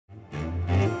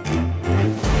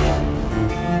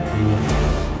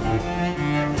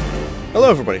Hello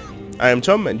everybody, I am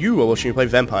Tom and you are watching me play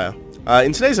Vampyr.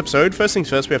 In today's episode, first things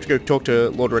first, we have to go talk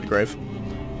to Lord Redgrave.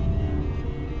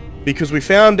 Because we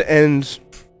found and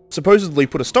supposedly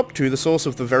put a stop to the source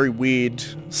of the very weird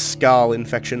Skull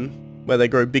infection, where they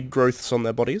grow big growths on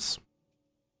their bodies.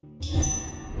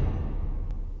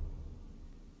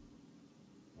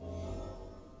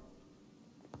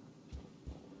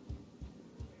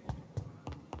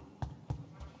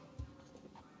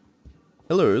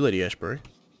 Hello, Lady Ashbury.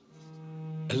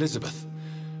 Elizabeth,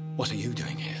 what are you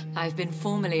doing here? I've been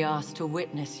formally asked to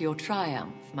witness your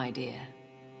triumph, my dear.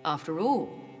 After all,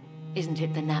 isn't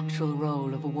it the natural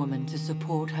role of a woman to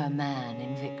support her man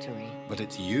in victory? But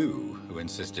it's you who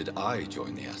insisted I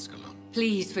join the Ascalon.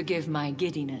 Please forgive my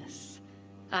giddiness.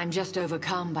 I'm just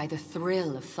overcome by the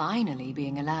thrill of finally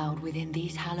being allowed within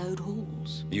these hallowed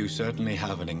halls. You certainly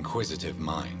have an inquisitive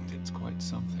mind. It's quite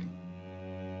something.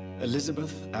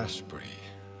 Elizabeth Ashbury,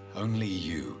 only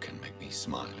you can make me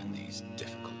smile in these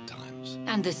difficult times.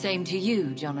 And the same to you,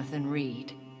 Johnathan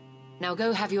Reid. Now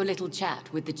go have your little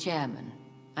chat with the chairman.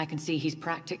 I can see he's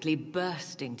practically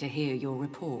bursting to hear your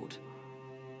report.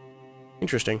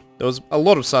 Interesting. There was a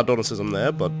lot of sardonicism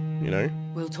there, but, you know.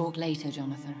 We'll talk later,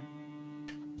 Johnathan.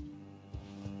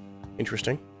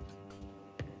 Interesting.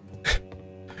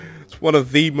 It's one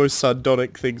of the most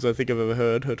sardonic things I think I've ever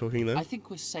heard, her talking there. I think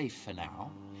we're safe for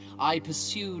now. I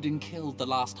pursued and killed the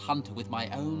last hunter with my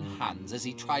own hands as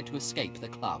he tried to escape the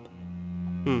club.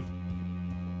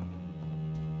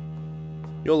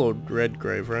 You're Lord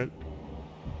Redgrave, right?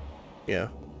 Yeah.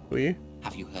 Were you?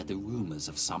 Have you heard the rumors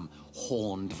of some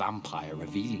horned vampire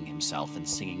revealing himself and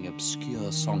singing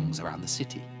obscure songs around the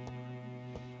city?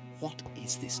 What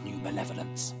is this new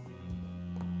malevolence?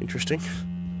 Interesting.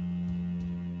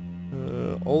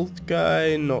 Old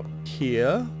guy not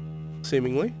here,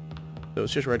 seemingly. So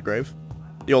it's just Redgrave.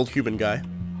 The old human guy.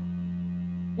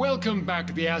 Welcome back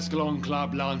to the Ascalon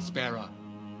Club, Lance-Bearer.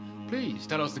 Please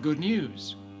tell us the good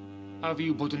news. Have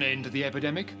you put an end to the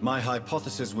epidemic? My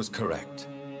hypothesis was correct.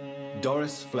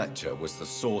 Doris Fletcher was the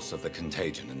source of the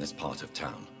contagion in this part of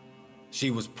town.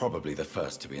 She was probably the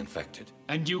first to be infected.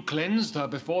 And you cleansed her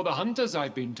before the hunters,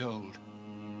 I've been told.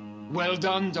 Well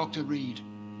done, Dr. Reid.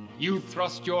 You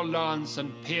thrust your lance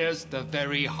and pierced the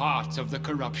very heart of the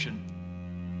corruption.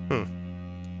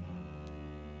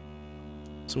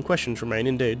 Some questions remain,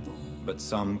 indeed. But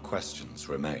some questions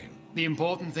remain. The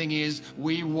important thing is,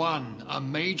 we won a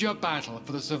major battle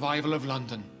for the survival of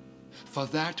London. For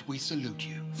that, we salute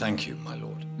you. Thank you, my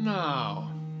lord.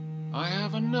 Now, I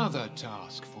have another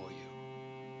task for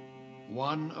you.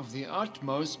 One of the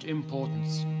utmost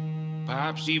importance.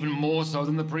 Perhaps even more so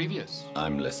than the previous.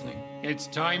 I'm listening. It's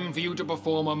time for you to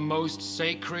perform a most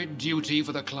sacred duty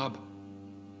for the club.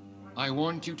 I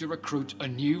want you to recruit a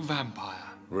new vampire.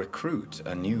 Recruit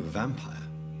a new vampire?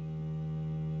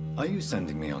 Are you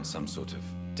sending me on some sort of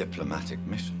diplomatic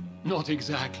mission? Not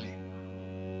exactly.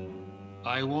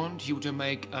 I want you to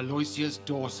make Aloysius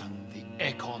Dawson the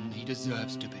EKON he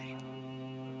deserves to be.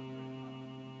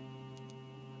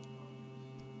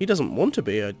 He doesn't want to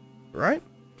be, right?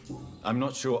 I'm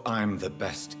not sure I'm the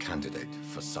best candidate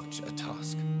for such a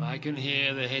task. I can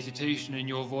hear the hesitation in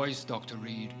your voice, Dr.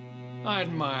 Reid. I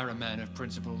admire a man of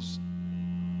principles.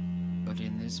 But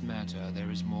in this matter, there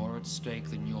is more at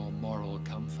stake than your moral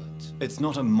comfort. It's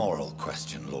not a moral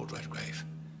question, Lord Redgrave.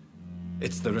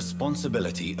 It's the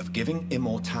responsibility of giving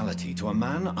immortality to a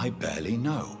man I barely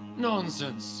know.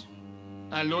 Nonsense.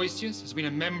 Aloysius has been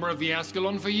a member of the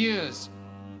Ascalon for years.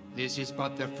 This is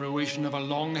but the fruition of a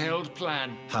long-held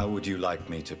plan. How would you like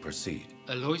me to proceed?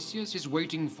 Aloysius is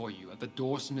waiting for you at the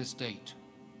Dawson estate.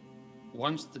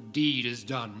 Once the deed is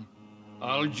done,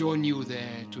 I'll join you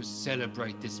there to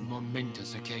celebrate this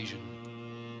momentous occasion.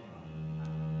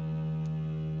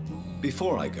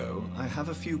 Before I go, I have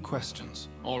a few questions.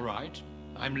 All right,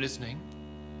 I'm listening.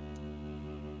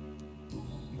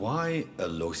 Why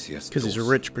Aloysius? Because he's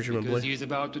rich, presumably. Because he's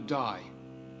about to die.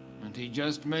 And he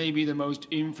just may be the most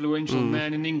influential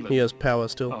man in England. He has power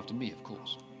still. After me, of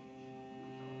course.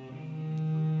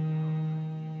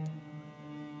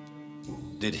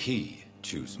 Did he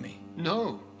choose me?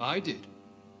 No, I did.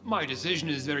 My decision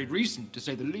is very recent, to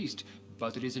say the least,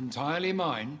 but it is entirely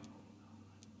mine.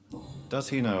 Does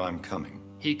he know I'm coming?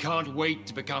 He can't wait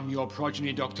to become your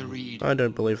progeny, Dr. Reid. I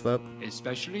don't believe that.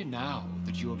 Especially now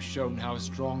that you have shown how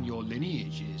strong your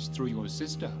lineage is through your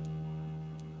sister.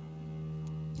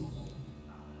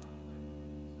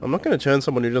 I'm not going to turn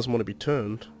someone who doesn't want to be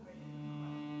turned.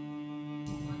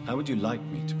 How would you like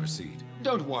me to proceed?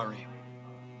 Don't worry.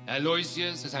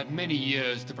 Aloysius has had many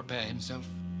years to prepare himself.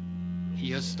 He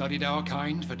has studied our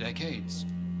kind for decades.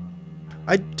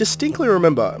 I distinctly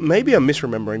remember, maybe I'm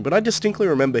misremembering, but I distinctly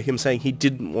remember him saying he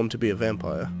didn't want to be a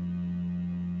vampire.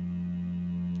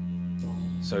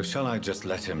 So shall I just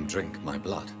let him drink my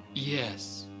blood?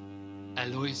 Yes.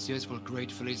 Aloysius will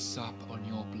gratefully sup on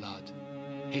your blood.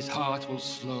 His heart will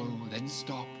slow, then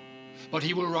stop. But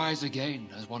he will rise again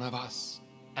as one of us,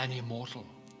 an immortal.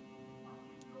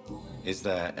 Is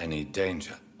there any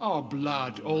danger? Our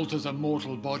blood alters a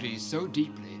mortal body so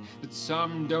deeply that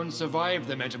some don't survive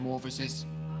the metamorphosis.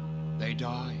 They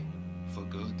die for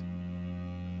good.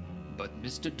 But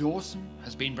Mr. Dawson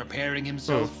has been preparing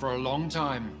himself for a long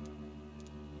time.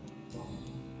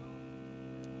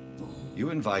 You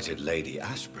invited Lady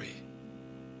Ashbury.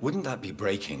 Wouldn't that be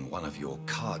breaking one of your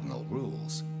cardinal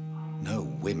rules? No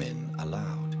women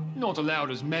allowed. Not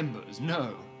allowed as members,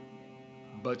 no.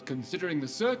 But considering the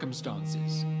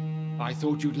circumstances, I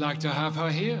thought you'd like to have her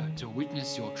here to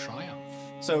witness your triumph.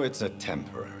 So it's a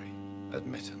temporary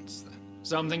admittance, then?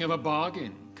 Something of a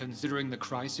bargain, considering the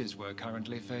crisis we're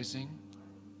currently facing.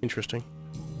 Interesting.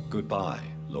 Goodbye,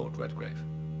 Lord Redgrave.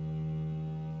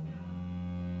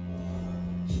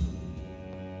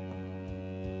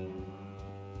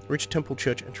 Reach Temple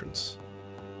Church entrance.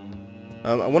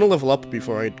 I want to level up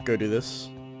before I go do this.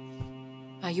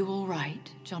 Are you all right,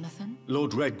 Johnathan?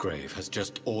 Lord Redgrave has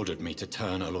just ordered me to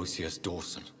turn Aloysius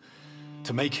Dawson,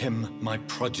 to make him my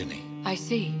progeny. I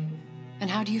see. And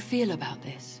how do you feel about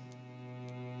this?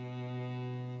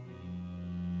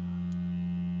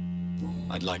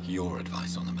 I'd like your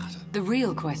advice on the matter. The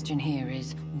real question here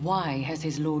is, why has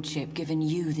his lordship given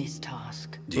you this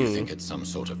task? Do you think it's some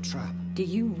sort of trap? Do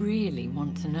you really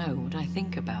want to know what I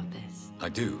think about this? I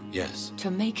do, yes.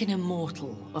 To make an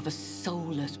immortal of a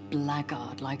soulless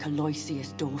blackguard like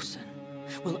Aloysius Dawson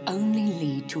will only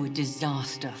lead to a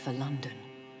disaster for London.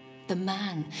 The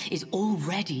man is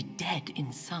already dead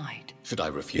inside. Should I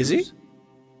refuse? Is he?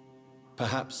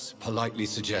 Perhaps politely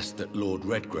suggest that Lord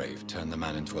Redgrave turn the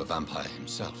man into a vampire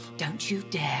himself. Don't you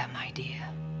dare, my dear.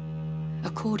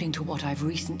 According to what I've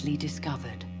recently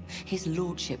discovered, his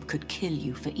lordship could kill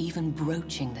you for even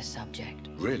broaching the subject.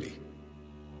 Really?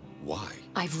 Why?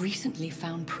 I've recently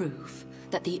found proof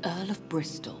that the Earl of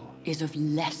Bristol is of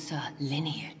lesser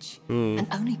lineage and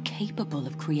only capable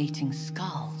of creating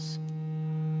skulls.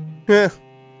 Yeah.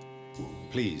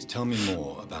 Please tell me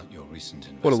more about your recent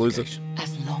investigation. What a loser.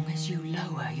 As long as you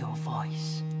lower your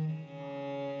voice.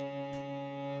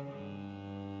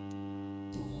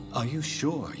 Are you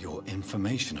sure your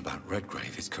information about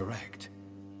Redgrave is correct?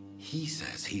 He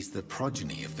says he's the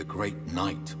progeny of the great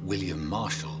knight William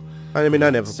Marshall. I mean, I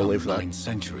never believed some that. 9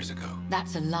 centuries ago.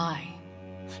 That's a lie.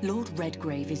 Lord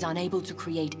Redgrave is unable to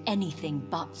create anything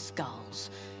but skulls,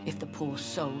 if the poor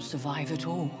souls survive at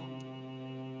all.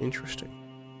 Interesting.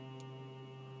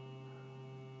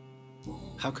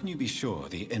 How can you be sure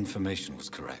the information was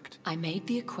correct? I made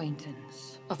the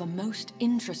acquaintance of a most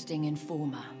interesting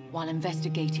informer while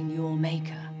investigating your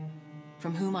maker,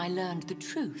 from whom I learned the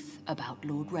truth about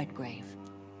Lord Redgrave.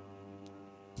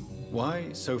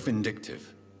 Why so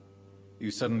vindictive?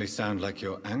 You suddenly sound like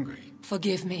you're angry.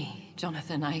 Forgive me,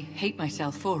 Johnathan. I hate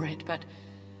myself for it, but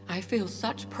I feel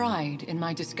such pride in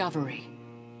my discovery.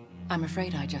 I'm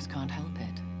afraid I just can't help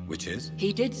it. Which is?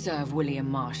 He did serve William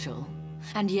Marshall.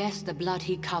 And yes, the blood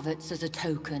he covets as a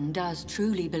token does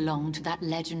truly belong to that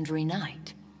legendary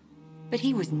knight. But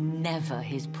he was never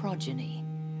his progeny.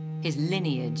 His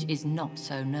lineage is not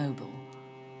so noble.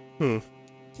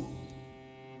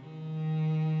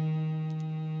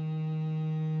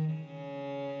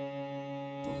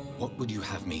 What would you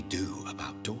have me do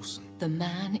about Dawson? The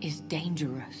man is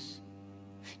dangerous.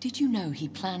 Did you know he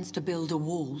plans to build a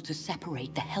wall to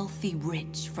separate the healthy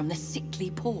rich from the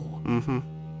sickly poor?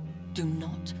 Do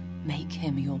not make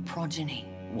him your progeny.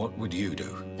 What would you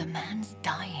do? The man's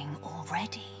dying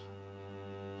already.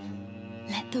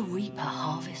 Let the Reaper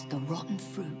harvest the rotten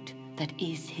fruit that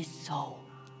is his soul.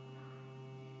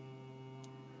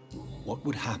 What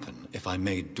would happen if I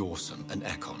made Dawson an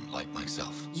EKON like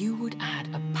myself? You would add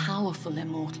a powerful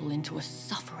immortal into a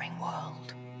suffering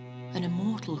world. An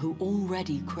immortal who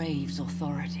already craves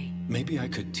authority. Maybe I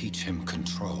could teach him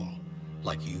control,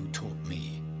 like you taught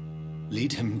me.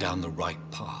 Lead him down the right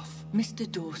path. Mr.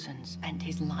 Dawson spent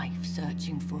his life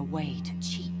searching for a way to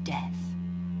cheat death.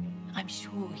 I'm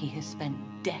sure he has spent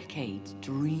decades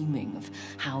dreaming of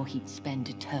how he'd spend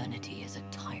eternity as a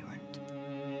tyrant.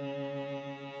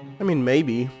 I mean,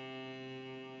 maybe.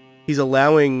 He's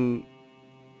allowing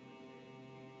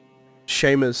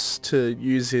Seamus to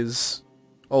use his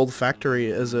old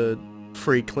factory as a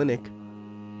free clinic.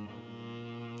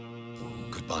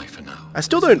 Goodbye for now. I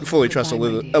still don't fully trust Goodbye,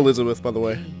 my dear. Elizabeth, by the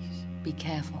way. Please, Be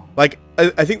careful. Like,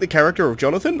 I think the character of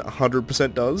Johnathan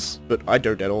 100% does, but I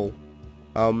don't at all.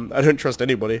 I don't trust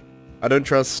anybody. I don't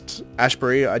trust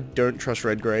Ashbury, I don't trust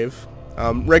Redgrave.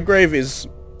 Redgrave is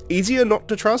easier not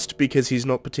to trust because he's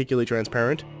not particularly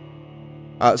transparent.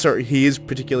 Sorry, he is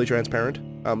particularly transparent.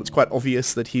 It's quite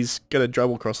obvious that he's gonna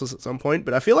double cross us at some point,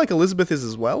 but I feel like Elizabeth is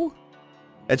as well.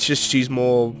 It's just she's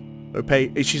more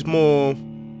opaque. She's more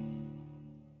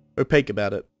opaque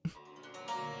about it.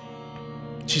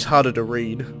 She's harder to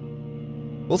read.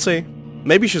 We'll see.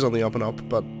 Maybe she's on the up and up,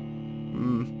 but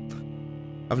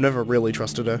I've never really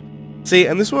trusted her. See,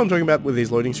 and this is what I'm talking about with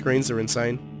these loading screens. They're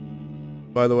insane.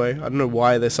 By the way, I don't know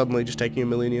why they're suddenly just taking a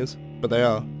million years, but they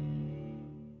are.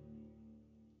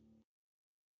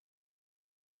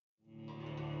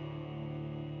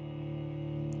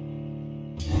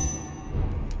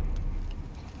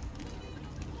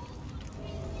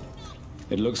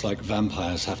 It looks like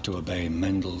vampires have to obey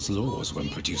Mendel's laws when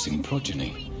producing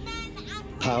progeny.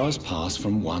 Powers pass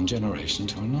from one generation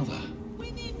to another.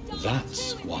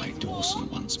 That's why Dawson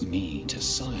wants me to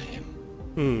sire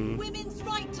him. Women's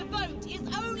right to vote is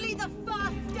only the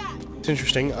first step. It's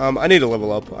interesting. I need to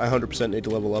level up. I 100% need to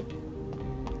level up.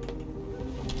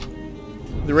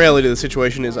 The reality of the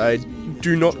situation is I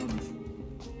do not...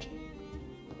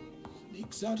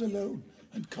 Sneaks out alone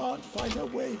and can't find her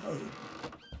way home.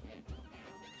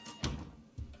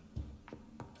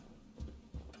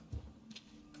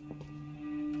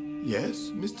 Yes,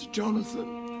 Mr.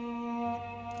 Johnathan?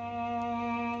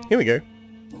 Here we go.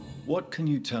 What can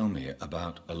you tell me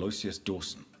about Aloysius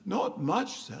Dawson? Not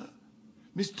much, sir.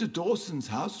 Mr. Dawson's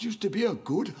house used to be a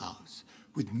good house,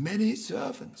 with many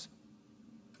servants.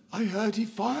 I heard he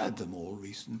fired them all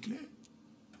recently.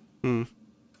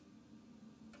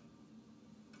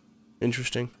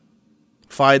 Interesting.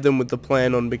 Fired them with the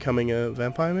plan on becoming a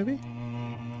vampire, maybe?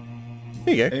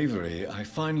 Here you go. Avery, I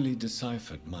finally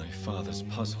deciphered my father's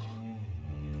puzzle.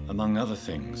 Among other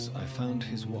things, I found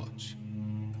his watch.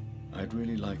 I'd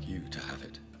really like you to have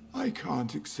it. I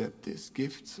can't accept this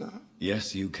gift, sir.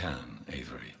 Yes, you can,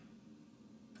 Avery.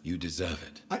 You deserve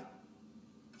it.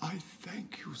 I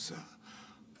thank you, sir.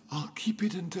 I'll keep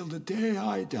it until the day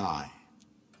I die.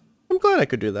 I'm glad I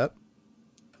could do that.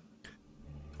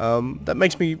 That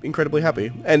makes me incredibly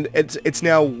happy. And it's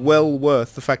now well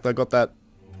worth the fact that I got that.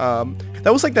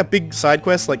 That was like that big side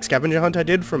quest, like scavenger hunt I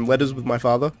did from Letters with My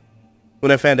Father.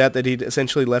 When I found out that he'd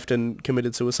essentially left and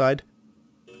committed suicide.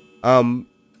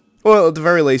 Well, at the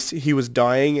very least, he was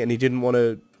dying and he didn't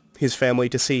want his family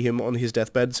to see him on his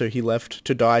deathbed, so he left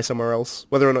to die somewhere else.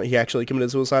 Whether or not he actually committed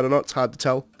suicide or not, it's hard to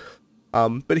tell.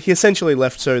 But he essentially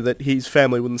left so that his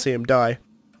family wouldn't see him die.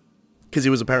 Because he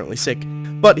was apparently sick.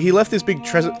 But he left this big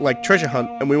treasure hunt,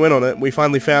 and we went on it, and we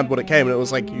finally found what it came, and it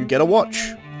was like, you get a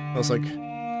watch. I was like,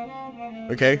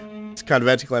 okay, it's kind of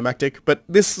anticlimactic. But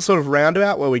this sort of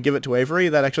roundabout where we give it to Avery,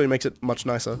 that actually makes it much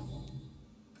nicer.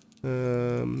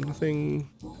 Nothing.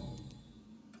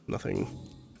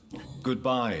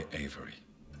 Goodbye, Avery.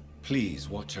 Please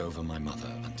watch over my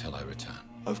mother until I return.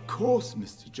 Of course,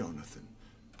 Mr. Johnathan.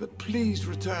 But please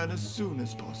return as soon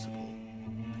as possible.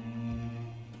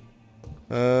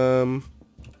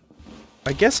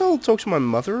 I guess I'll talk to my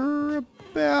mother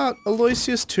about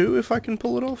Aloysius too, if I can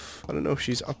pull it off. I don't know if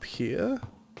she's up here.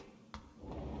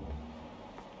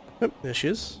 Oh, there she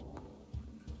is.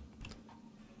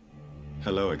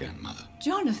 Hello again, Mother.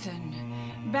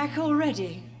 Johnathan, back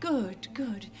already? Good,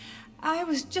 good. I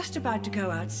was just about to go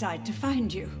outside to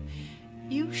find you.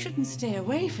 You shouldn't stay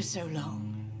away for so long.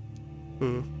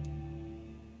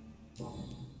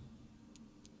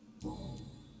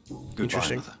 Goodbye,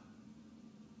 Interesting. Mother.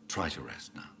 Try to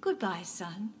rest now. Goodbye,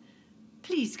 son.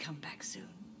 Please come back soon.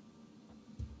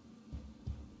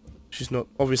 She's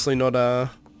obviously not,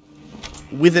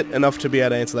 with it enough to be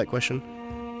able to answer that question.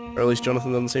 Or at least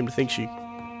Johnathan doesn't seem to think she...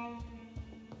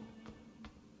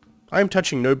 I am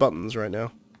touching no buttons right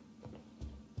now.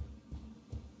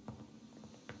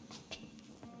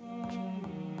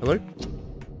 Hello?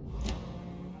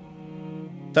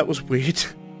 That was weird.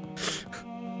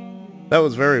 That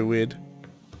was very weird.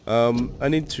 I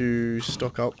need to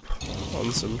stock up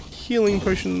on some healing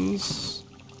potions.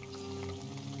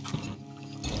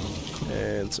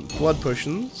 And some blood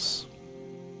potions.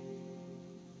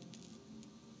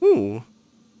 Ooh.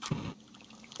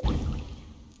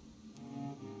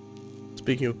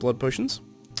 Speaking of blood potions.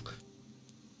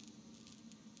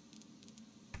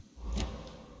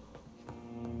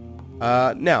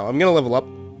 Now, I'm gonna level up.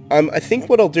 I think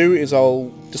what I'll do is I'll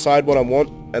decide what I want,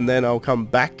 and then I'll come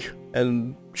back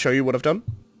and show you what I've done.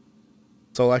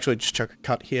 So I'll actually just chuck a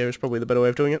cut here is probably the better way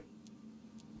of doing it.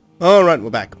 Alright, we're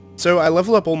back. So I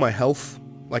level up all my health,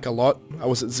 like a lot. I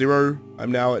was at 0.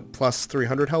 I'm now at plus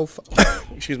 300 health.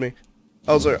 Excuse me.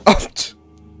 Also upped.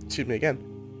 Excuse me again.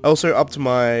 I also upped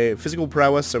my physical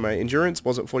prowess, so my endurance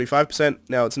was at 45%.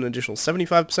 Now it's an additional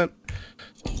 75%.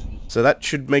 So that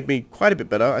should make me quite a bit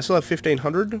better. I still have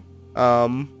 1500.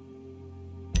 Some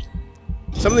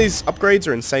of these upgrades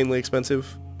are insanely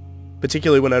expensive,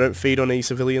 particularly when I don't feed on any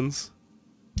civilians.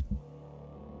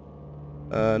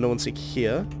 No one's sick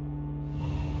here.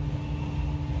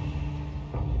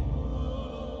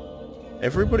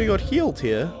 Everybody got healed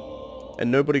here,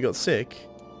 and nobody got sick.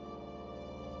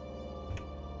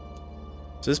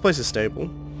 So this place is stable.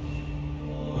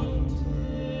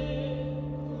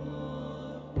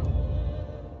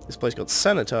 This place got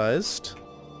sanitized.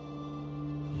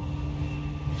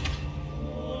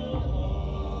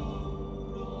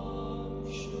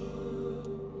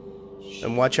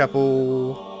 And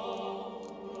Whitechapel...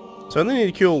 So I only need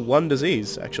to cure 1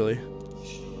 disease, actually.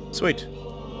 Sweet.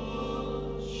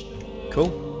 Cool.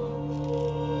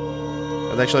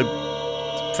 That's actually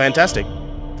fantastic.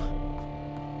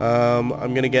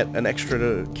 I'm gonna get an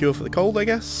extra cure for the cold, I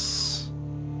guess.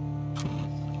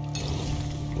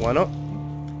 Why not?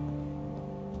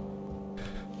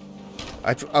 I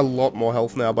have a lot more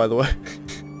health now, by the way.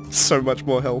 So much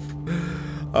more health.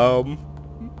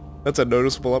 That's a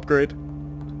noticeable upgrade.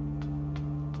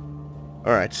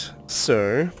 Alright,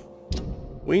 so...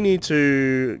 we need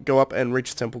to go up and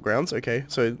reach the temple grounds. Okay,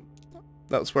 so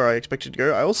that's where I expected to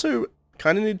go. I also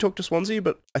kind of need to talk to Swansea,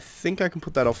 but I think I can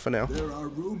put that off for now. There are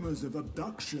rumors of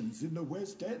abductions in the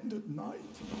West End at night.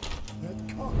 That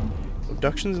can't be.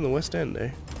 Abductions in the West End,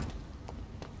 eh?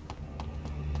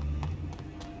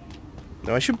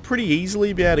 Now I should pretty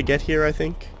easily be able to get here, I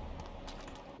think.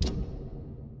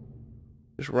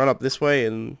 Just run up this way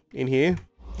and in here.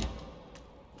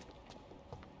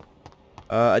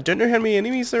 I don't know how many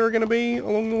enemies there are going to be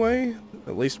along the way.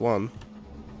 At least one.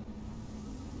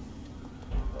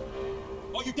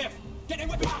 Are you deaf? Get in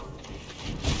with me!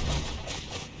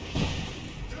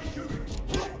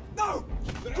 No!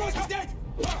 Christ is dead!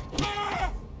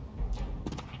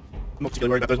 I'm not particularly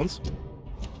worried about those ones.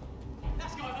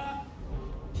 That's got her!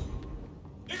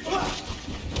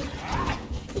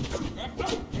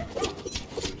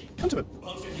 Come to it.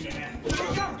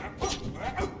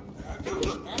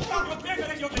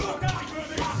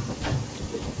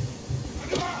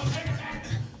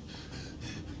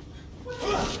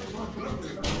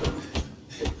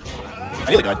 I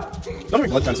nearly died. Not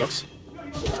having blood kind of sucks.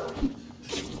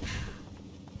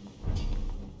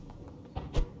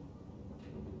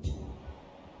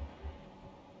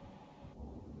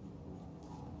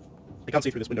 I can't see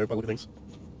through this window by the look of things.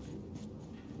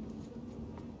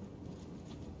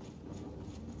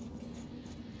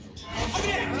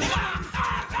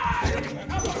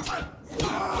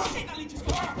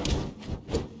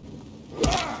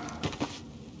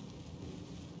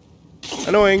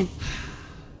 Annoying.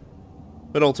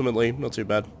 But ultimately, not too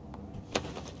bad.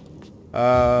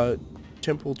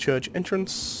 Temple Church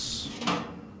entrance.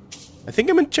 I think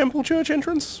I'm in Temple Church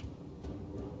entrance.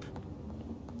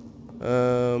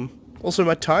 Also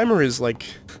my timer is like...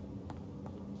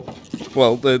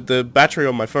 Well, the battery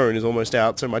on my phone is almost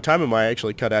out, so my timer might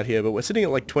actually cut out here, but we're sitting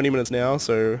at like 20 minutes now,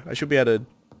 so I should be able to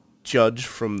judge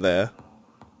from there.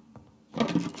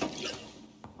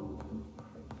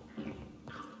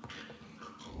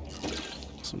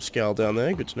 Some scale down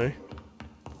there, good to know.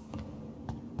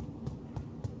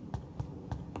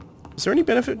 Is there any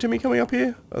benefit to me coming up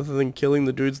here, other than killing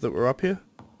the dudes that were up here?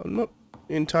 I'm not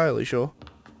entirely sure.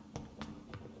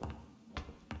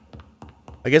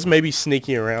 I guess maybe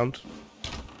sneaking around.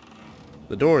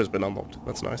 The door has been unlocked.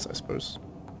 That's nice, I suppose.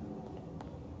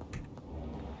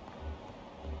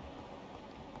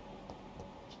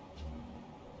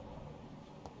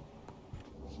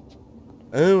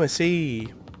 Oh, I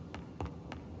see.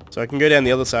 So I can go down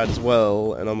the other side as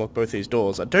well and unlock both these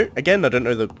doors. I don't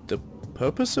know the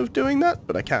purpose of doing that,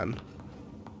 but I can.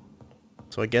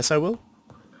 So I guess I will.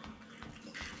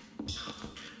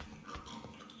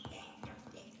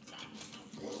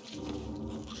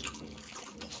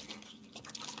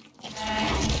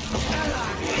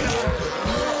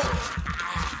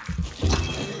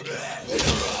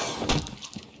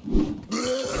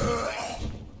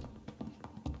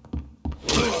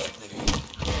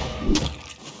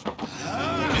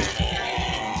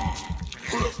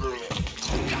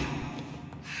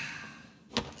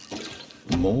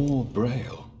 More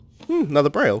Braille.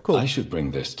 Another Braille, cool. I should bring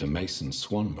this to Mason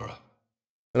Swanborough.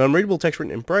 An unreadable text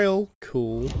written in Braille,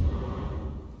 cool.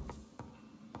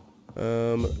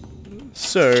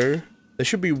 So there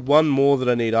should be one more that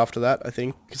I need after that, I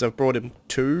think, because I've brought him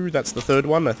 2. That's the 3rd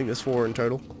one. I think there's 4 in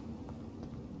total.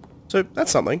 So,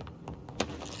 that's something.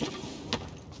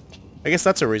 I guess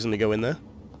that's a reason to go in there.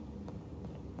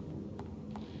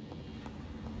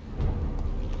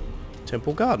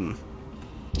 Temple Garden.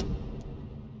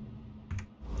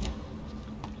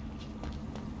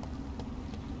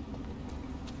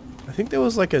 I think there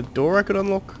was like a door I could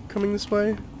unlock coming this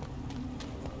way.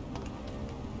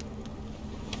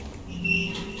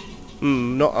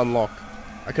 Not unlock.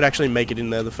 I could actually make it in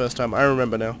there the first time. I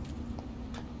remember now.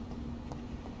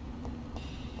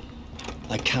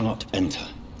 I cannot enter.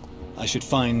 I should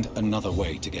find another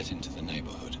way to get into the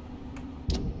neighborhood.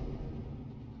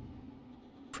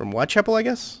 From Whitechapel, I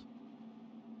guess?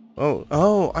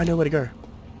 Oh, I know where to go.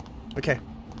 Okay,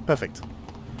 perfect.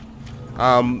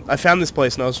 I found this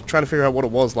place and I was trying to figure out what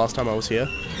it was last time I was here.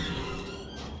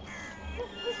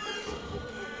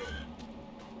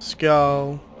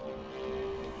 Skull.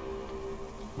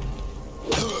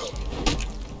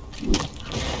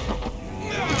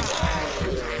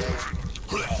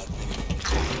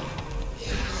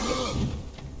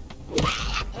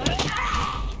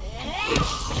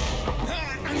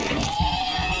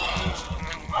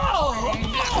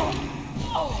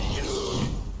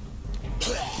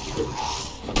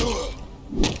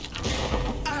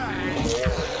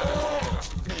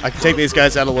 I can take these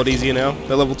guys out a lot easier now.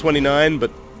 They're level 29,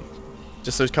 but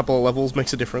just those couple of levels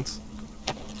makes a difference.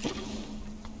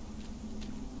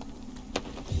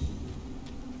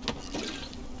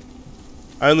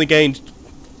 I only gained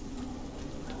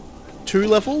 2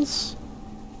 levels,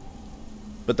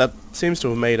 but that seems to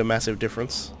have made a massive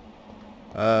difference.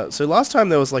 So last time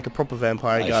there was like a proper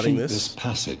vampire guarding this. This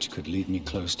passage could lead me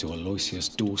close to Aloysius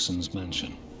Dawson's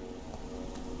mansion.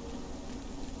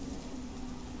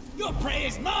 Your prey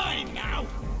is mine now!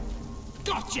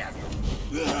 Gotcha!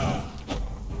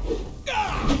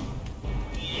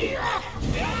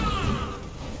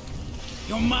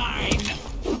 You're mine!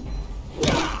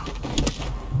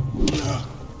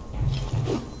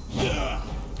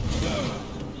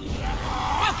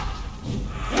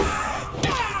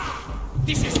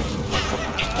 This is...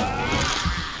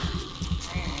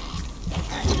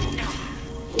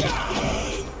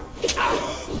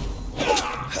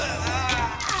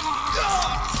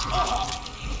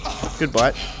 Good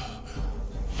bite.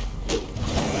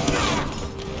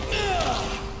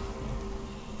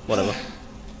 Whatever.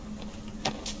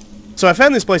 So I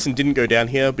found this place and didn't go down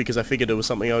here because I figured it was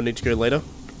something I would need to go later.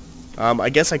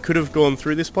 I guess I could have gone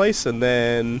through this place and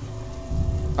then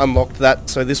unlocked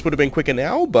that, so this would have been quicker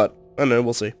now, but I don't know,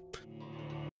 we'll see.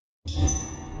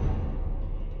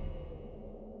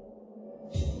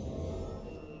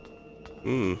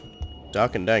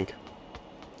 Dark and dank.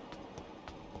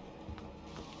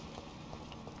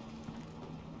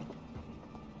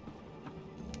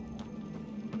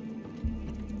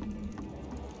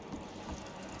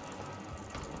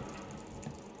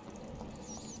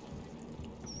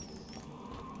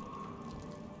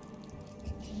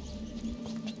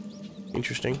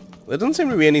 Interesting. There doesn't seem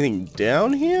to be anything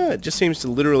down here. It just seems to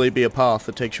literally be a path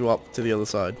that takes you up to the other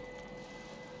side.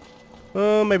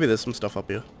 Maybe there's some stuff up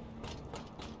here.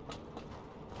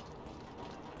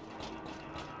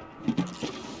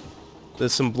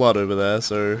 There's some blood over there,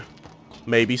 so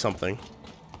maybe something.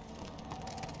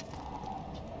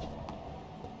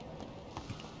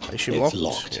 I assume It's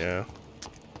locked? locked. Yeah.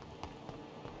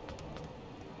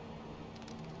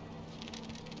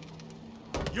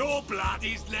 Your blood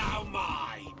is now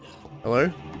mine!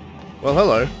 Hello? Well,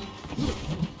 hello.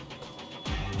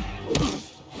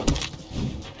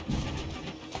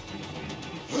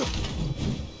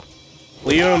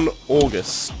 Leon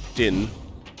Augustin.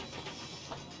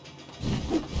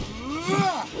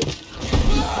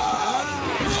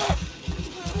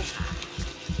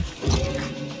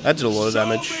 That did a lot of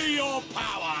damage. Show me your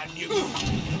power,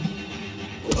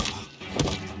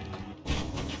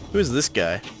 Who is this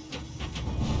guy?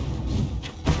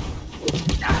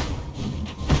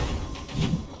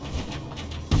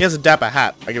 He has a dapper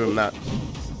hat, I give him that.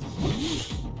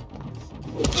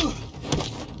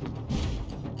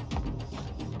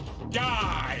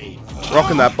 Die!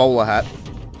 Rocking that bowler hat.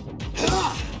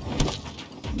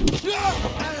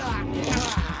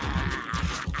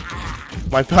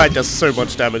 My bite does so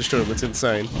much damage to him, it's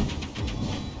insane.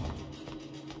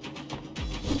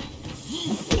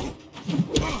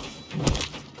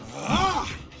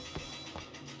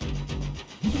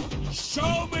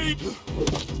 Show me!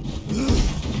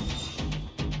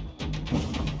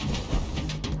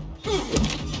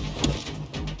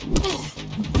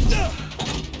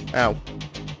 Ow.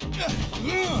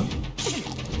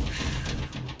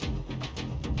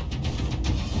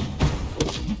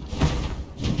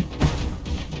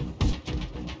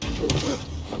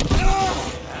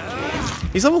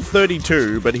 He's level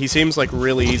 32, but he seems like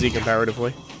really easy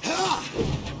comparatively.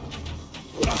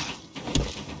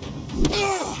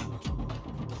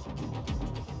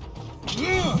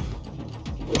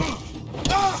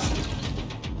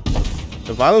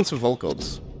 The violence of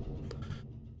Volkods.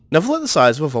 Never let the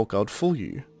size of a Volkod fool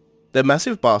you. Their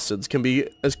massive bastards can be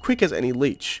as quick as any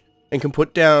leech, and can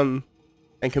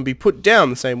be put down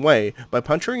the same way by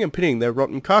puncturing and pinning their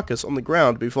rotten carcass on the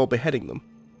ground before beheading them.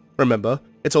 Remember,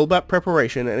 it's all about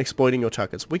preparation and exploiting your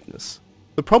target's weakness.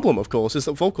 The problem, of course, is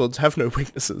that Volkods have no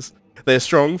weaknesses. They are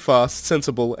strong, fast,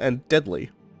 sensible, and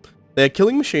deadly. They are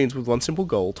killing machines with one simple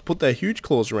goal: to put their huge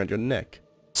claws around your neck.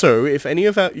 So, if any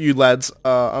of you lads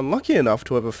are unlucky enough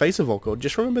to ever face a Volkod,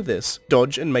 just remember this: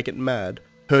 dodge and make it mad,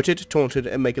 hurt it, taunt it,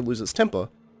 and make it lose its temper.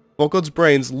 Volkod's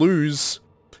brains lose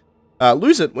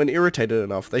it when irritated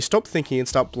enough. They stop thinking and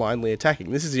start blindly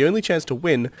attacking. This is the only chance to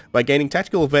win by gaining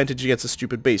tactical advantage against a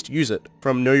stupid beast. Use it.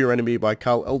 From Know Your Enemy by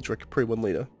Carl Eldrick, Pre-1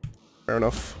 Leader. Fair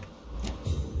enough.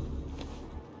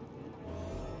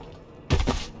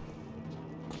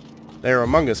 They are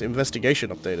among us. Investigation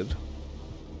updated.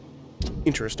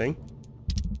 Interesting.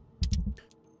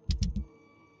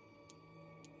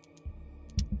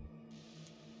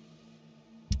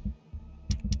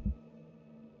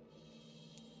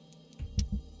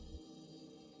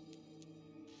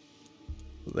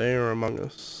 They are among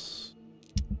us.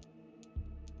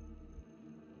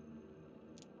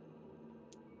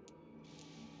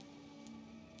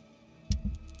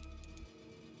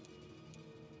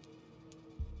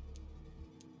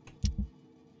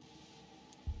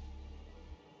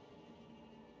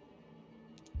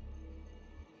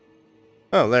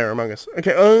 Oh, they are among us.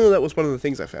 Okay, oh, that was one of the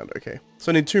things I found. Okay,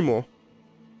 so I need 2 more.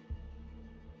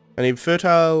 I need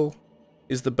fertile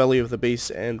is the belly of the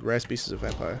beast and rare species of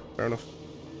vampire. Fair enough.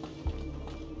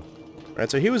 Right,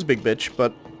 so he was a big bitch,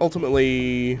 but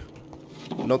ultimately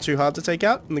not too hard to take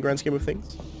out in the grand scheme of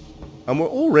things. And we're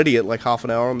already at like half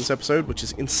an hour on this episode, which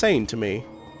is insane to me.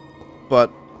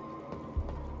 But,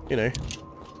 you know,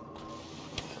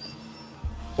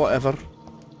 whatever.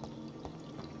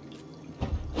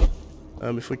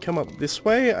 If we come up this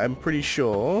way, I'm pretty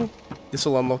sure this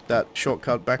will unlock that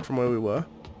shortcut back from where we were.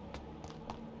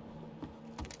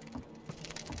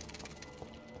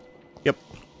 Yep.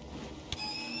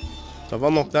 So I've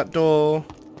unlocked that door,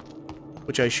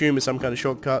 which I assume is some kind of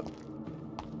shortcut.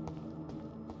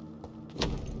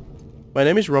 My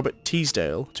name is Robert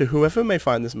Teasdale. To whoever may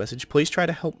find this message, please try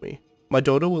to help me. My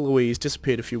daughter Louise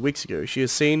disappeared a few weeks ago. She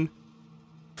is seen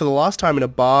for the last time in a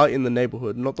bar in the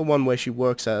neighborhood, not the one where she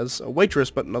works as a waitress,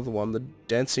 but another one, the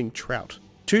Dancing Trout.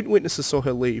 2 witnesses saw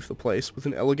her leave the place with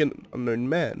an elegant, unknown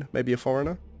man, maybe a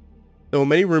foreigner. There were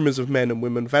many rumors of men and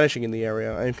women vanishing in the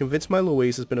area. I am convinced my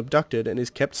Louise has been abducted and is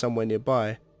kept somewhere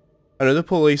nearby. I know the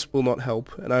police will not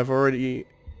help, and for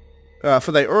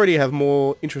they already have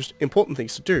more important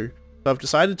things to do, so I've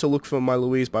decided to look for my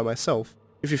Louise by myself.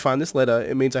 If you find this letter,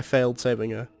 it means I failed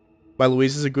saving her. My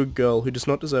Louise is a good girl who does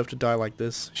not deserve to die like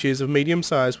this. She is of medium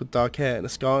size with dark hair and a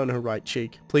scar on her right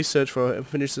cheek. Please search for her and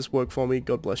finish this work for me.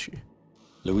 God bless you.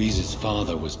 Louise's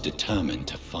father was determined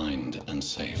to find and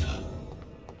save her.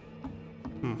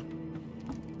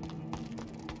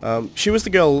 She was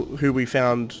the girl who we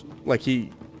found, like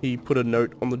he put a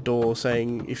note on the door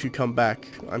saying, if you come back,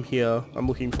 I'm here, I'm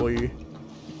looking for you.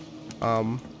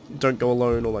 Don't go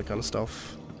alone, all that kind of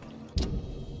stuff.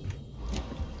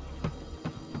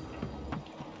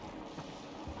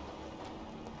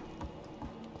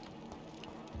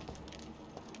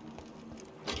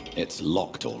 It's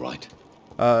locked, all right.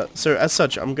 So as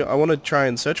such, I want to try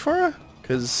and search for her,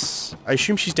 because I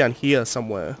assume she's down here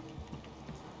somewhere.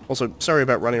 Also, sorry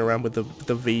about running around with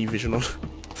the V vision on.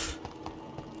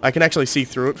 I can actually see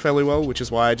through it fairly well, which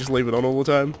is why I just leave it on all the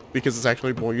time, because it's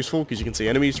actually more useful, because you can see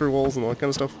enemies through walls and all that kind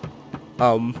of stuff.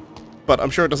 But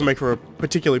I'm sure it doesn't make for a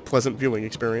particularly pleasant viewing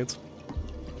experience.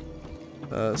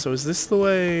 So is this the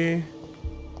way?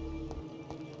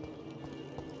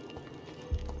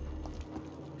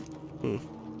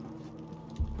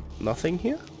 Nothing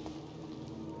here?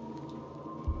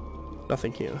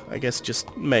 Nothing here. I guess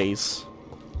just maze.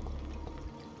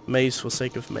 Maze for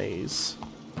sake of maze.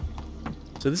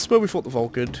 So this is where we fought the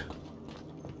Volkod.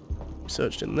 We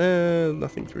searched in there,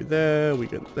 nothing through there, we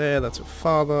go there, that's her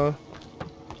father.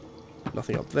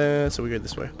 Nothing up there, so we go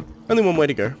this way. Only one way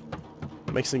to go.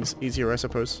 Makes things easier, I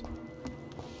suppose.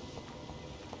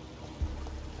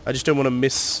 I just don't want to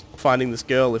miss finding this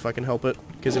girl if I can help it,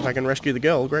 because if I can rescue the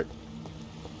girl, great.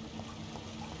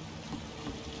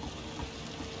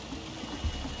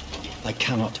 I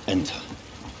cannot enter.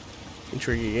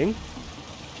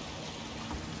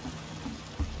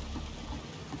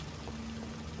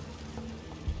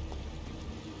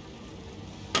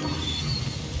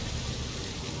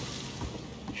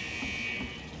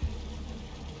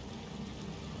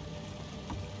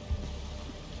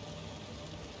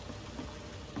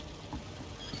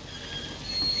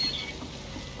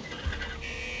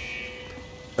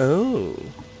 Oh.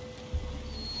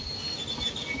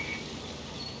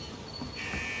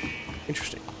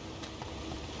 Interesting.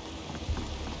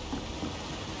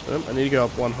 I need to go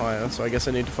up one higher, so I guess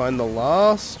I need to find the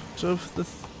last of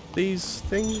these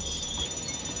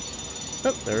things.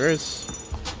 Oh, there it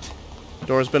is.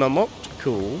 Door has been unlocked.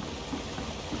 Cool.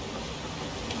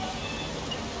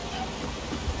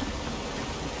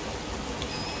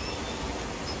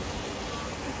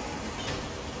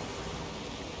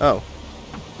 Oh.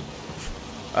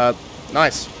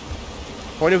 Nice.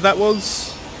 Point of that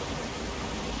was...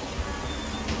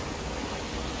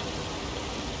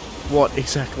 what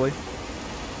exactly?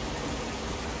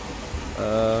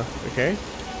 Okay.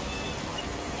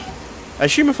 I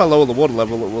assume if I lower the water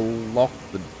level, it will lock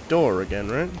the door again,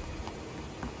 right?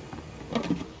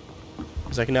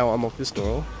 Because I can now unlock this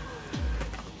door.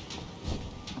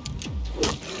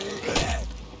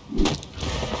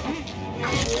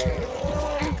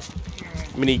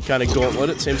 Mini kind of gauntlet,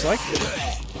 it seems like.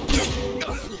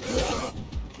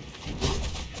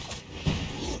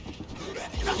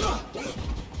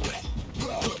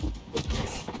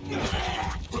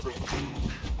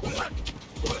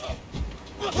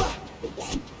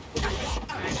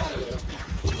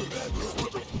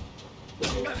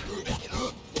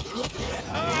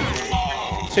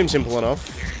 Seems simple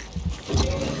enough.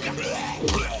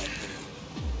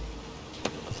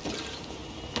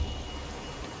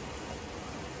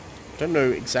 Don't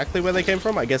know exactly where they came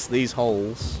from. I guess these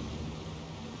holes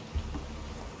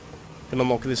can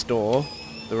unlock this door,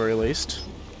 at the very least.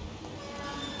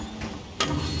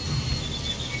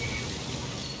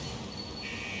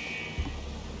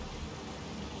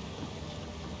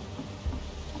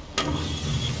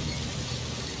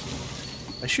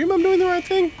 I assume I'm doing the right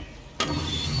thing.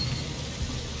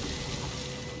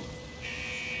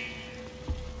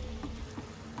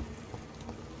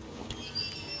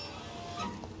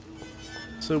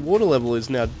 So water level is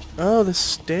now... oh, the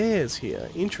stairs here.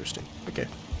 Interesting. Okay.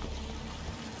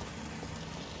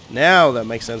 Now that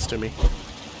makes sense to me.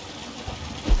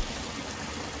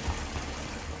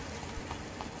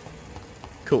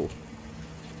 Cool.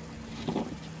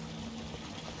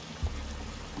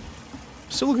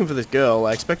 Still looking for this girl.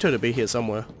 I expect her to be here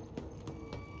somewhere.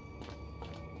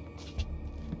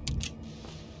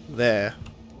 There.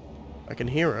 I can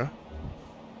hear her.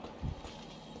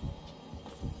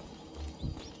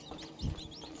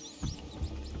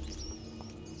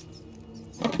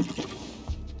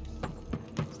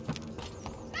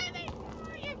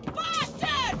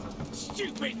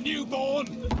 Stupid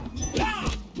newborn!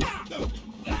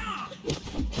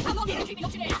 How long are you keeping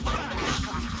up to this?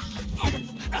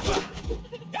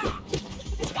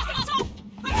 Disgusting asshole!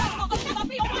 I'll never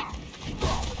be alright!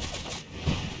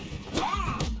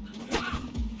 Ow.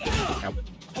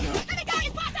 Let me go,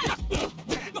 you bastard!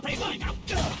 You're pretty fine now.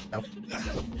 Ow.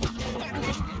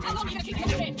 How long are you going to keep me up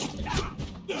to this?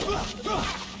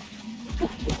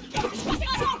 Disgusting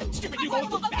asshole! Stupid I'll newborn!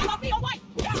 never be alright!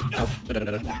 Ow.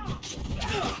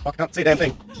 I can't see a damn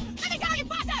thing. Let me go, you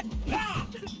bastard!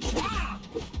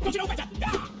 Don't you know better?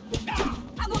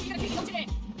 How long are you going to keep me up to this?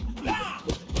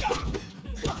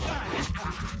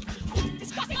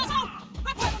 Disgusting asshole!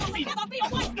 I'll never be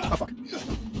alright! Oh fuck.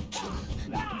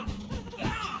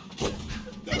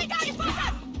 Let me go, you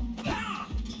bastard!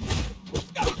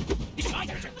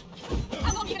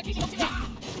 How long are you going to keep me up to this?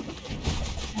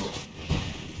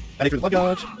 Ready for the blood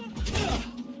guard.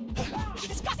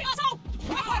 Disgusting asshole!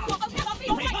 I'll never be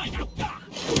alright!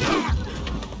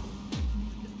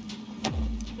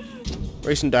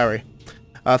 Recent diary.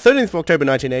 13th of October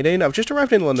 1918. I've just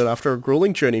arrived in London after a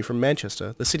grueling journey from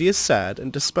Manchester. The city is sad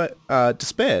and despaired.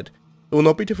 It will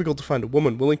not be difficult to find a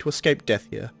woman willing to escape death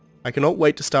here. I cannot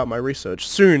wait to start my research.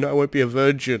 Soon I won't be a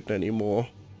virgin anymore.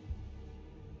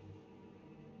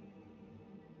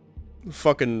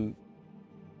 Fucking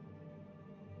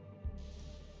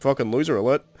loser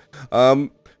alert.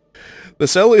 The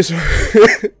cell is...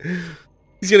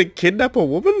 he's gonna kidnap a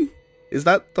woman? Is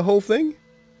that the whole thing?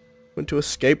 Went to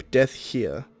escape death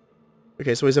here.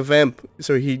 Okay, so he's a vamp.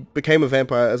 So he became a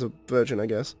vampire as a virgin, I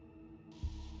guess.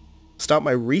 Start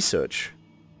my research.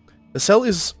 The cell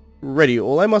is ready.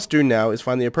 All I must do now is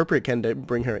find the appropriate candidate and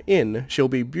bring her in. She'll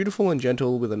be beautiful and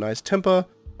gentle with a nice temper.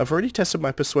 I've already tested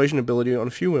my persuasion ability on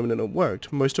a few women and it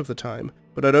worked, most of the time.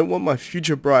 But I don't want my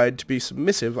future bride to be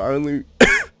submissive. I will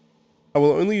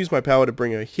only use my power to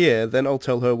bring her here, then I'll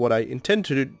tell her what I intend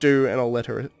to do and I'll let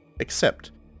her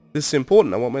accept. This is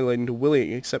important. I want my lady to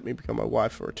willingly accept me become my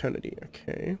wife for eternity.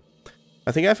 Okay.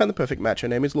 I think I found the perfect match. Her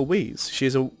name is Louise. She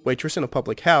is a waitress in a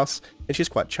public house, and she's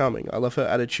quite charming. I love her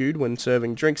attitude when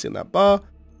serving drinks in that bar.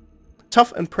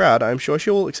 Tough and proud, I am sure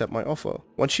she will accept my offer.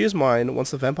 Once she is mine,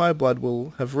 once the vampire blood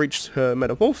will have reached her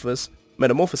metamorphosis,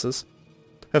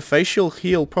 her face shall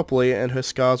heal properly and her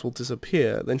scars will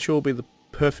disappear. Then she will be the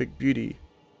perfect beauty.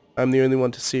 I'm the only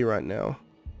one to see right now.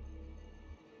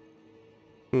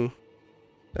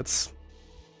 It's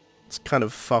kind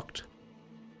of fucked.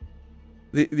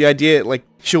 The idea, like,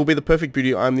 she'll be the perfect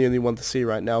beauty, I'm the only one to see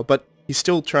right now, but he's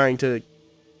still trying to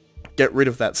get rid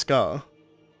of that scar.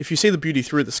 If you see the beauty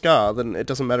through the scar, then it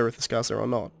doesn't matter if the scar's there or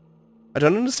not. I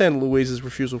don't understand Louise's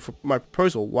refusal for my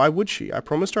proposal. Why would she? I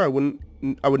promised her I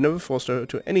would never force her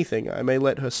to anything. I may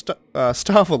let her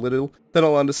starve a little, then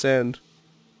I'll understand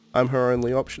I'm her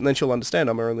only option. Then she'll understand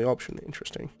I'm her only option.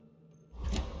 Interesting.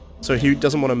 So he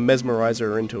doesn't want to mesmerize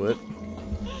her into it.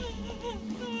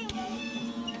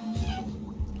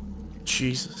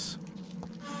 Jesus.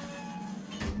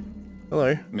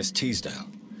 Hello. Miss Teasdale,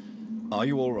 are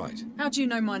you all right? How do you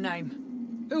know my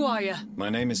name? Who are you? My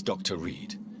name is Dr.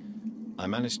 Reid. I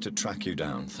managed to track you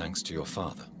down thanks to your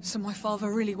father. So my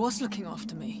father really was looking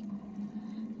after me.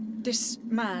 This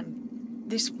man,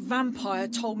 this vampire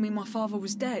told me my father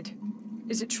was dead.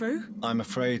 Is it true? I'm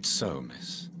afraid so,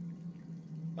 miss.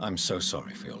 I'm so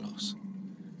sorry for your loss.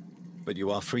 But you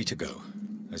are free to go,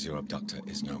 as your abductor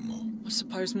is no more. I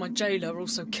suppose my jailer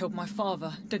also killed my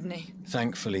father, didn't he?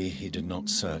 Thankfully, he did not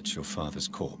search your father's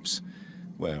corpse,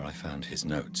 where I found his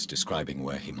notes describing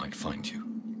where he might find you.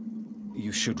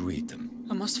 You should read them.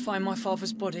 I must find my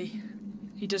father's body.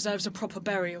 He deserves a proper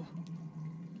burial.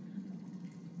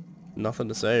 Nothing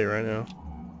to say right now.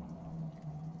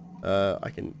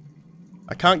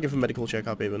 I can't give a medical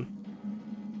checkup even.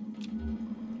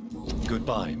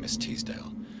 Goodbye, Miss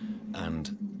Teasdale,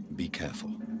 and be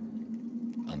careful.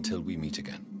 Until we meet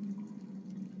again.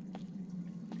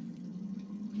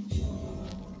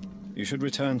 You should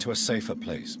return to a safer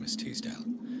place, Miss Teasdale.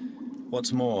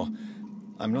 What's more,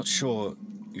 I'm not sure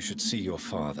you should see your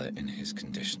father in his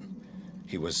condition.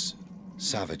 He was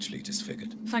savagely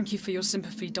disfigured. Thank you for your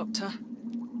sympathy, Doctor.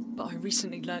 But I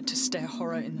recently learned to stare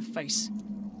horror in the face.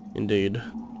 Indeed.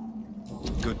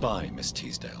 Goodbye, Miss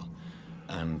Teasdale,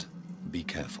 and be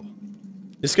careful.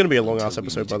 This is going to be a long-ass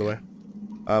episode, by the way.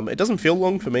 It doesn't feel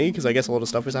long for me, because I guess a lot of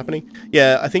stuff is happening.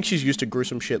 Yeah, I think she's used to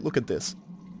gruesome shit. Look at this.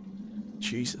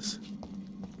 Jesus.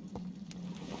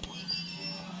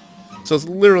 So it's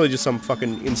literally just some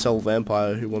fucking incel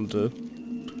vampire who wanted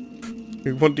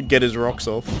to get his rocks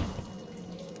off.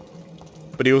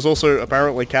 But he was also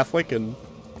apparently Catholic and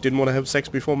didn't want to have sex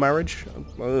before marriage. I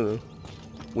don't know.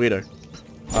 Weirdo.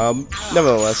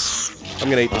 Nevertheless, I'm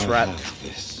gonna eat this rat. I have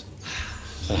this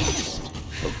thirst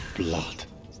for blood.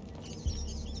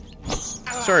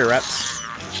 Sorry, rats.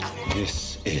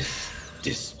 This is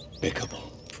despicable.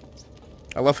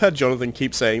 I love how Johnathan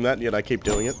keeps saying that, yet I keep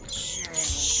doing it.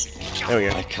 There we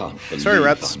go. I can't believe Sorry,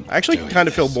 rats. I'm I actually doing kind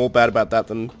of feel this. more bad about that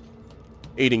than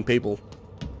eating people,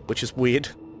 which is weird.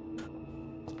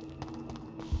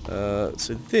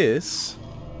 So this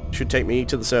should take me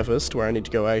to the surface, to where I need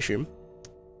to go, I assume.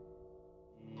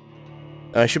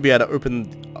 I should be able to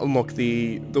unlock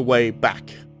the way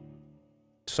back.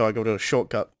 So I go to a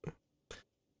shortcut.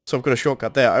 So I've got a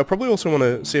shortcut there. I probably also want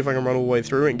to see if I can run all the way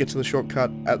through and get to the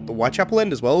shortcut at the Whitechapel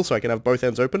end as well, so I can have both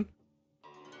ends open.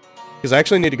 Because I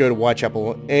actually need to go to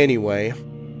Whitechapel anyway.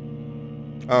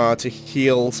 To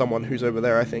heal someone who's over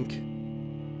there, I think.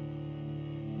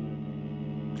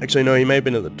 Actually, no, he may have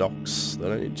been at the docks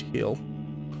that I need to heal.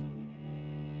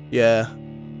 Yeah,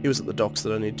 he was at the docks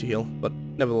that I need to heal, but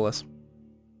nevertheless.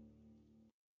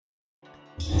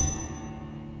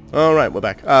 Alright, we're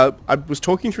back. I was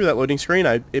talking through that loading screen.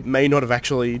 It may not have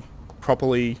actually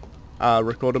properly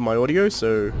recorded my audio,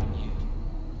 so...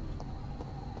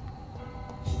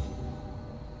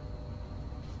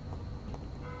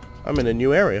 I'm in a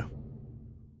new area.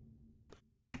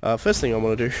 First thing I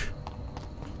want to do...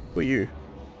 Who are you?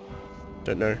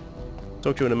 Don't know.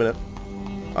 Talk to you in a minute.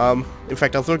 In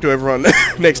fact, I'll talk to everyone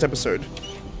next episode.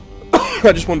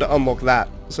 I just wanted to unlock that,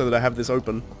 so that I have this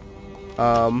open.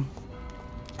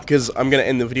 Because I'm going to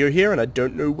end the video here, and I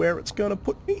don't know where it's going to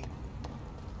put me.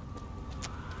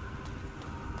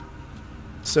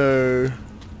 So,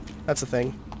 that's the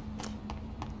thing.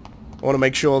 I want to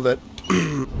make sure that...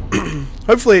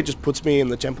 hopefully it just puts me in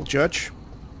the temple church.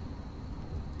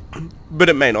 But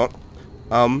it may not.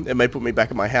 It may put me back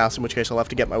at my house, in which case I'll have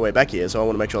to get my way back here, so I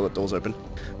want to make sure that door's open.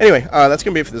 Anyway, that's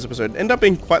going to be it for this episode. Ended up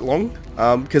being quite long,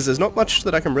 because there's not much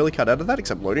that I can really cut out of that,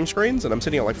 except loading screens, and I'm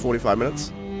sitting at like 45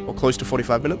 minutes. Or close to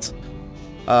 45 minutes.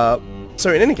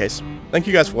 So in any case, thank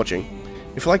you guys for watching.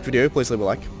 If you like the video, please leave a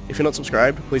like. If you're not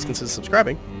subscribed, please consider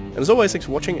subscribing. And as always, thanks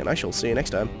for watching, and I shall see you next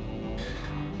time.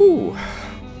 Ooh.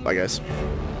 Bye, guys.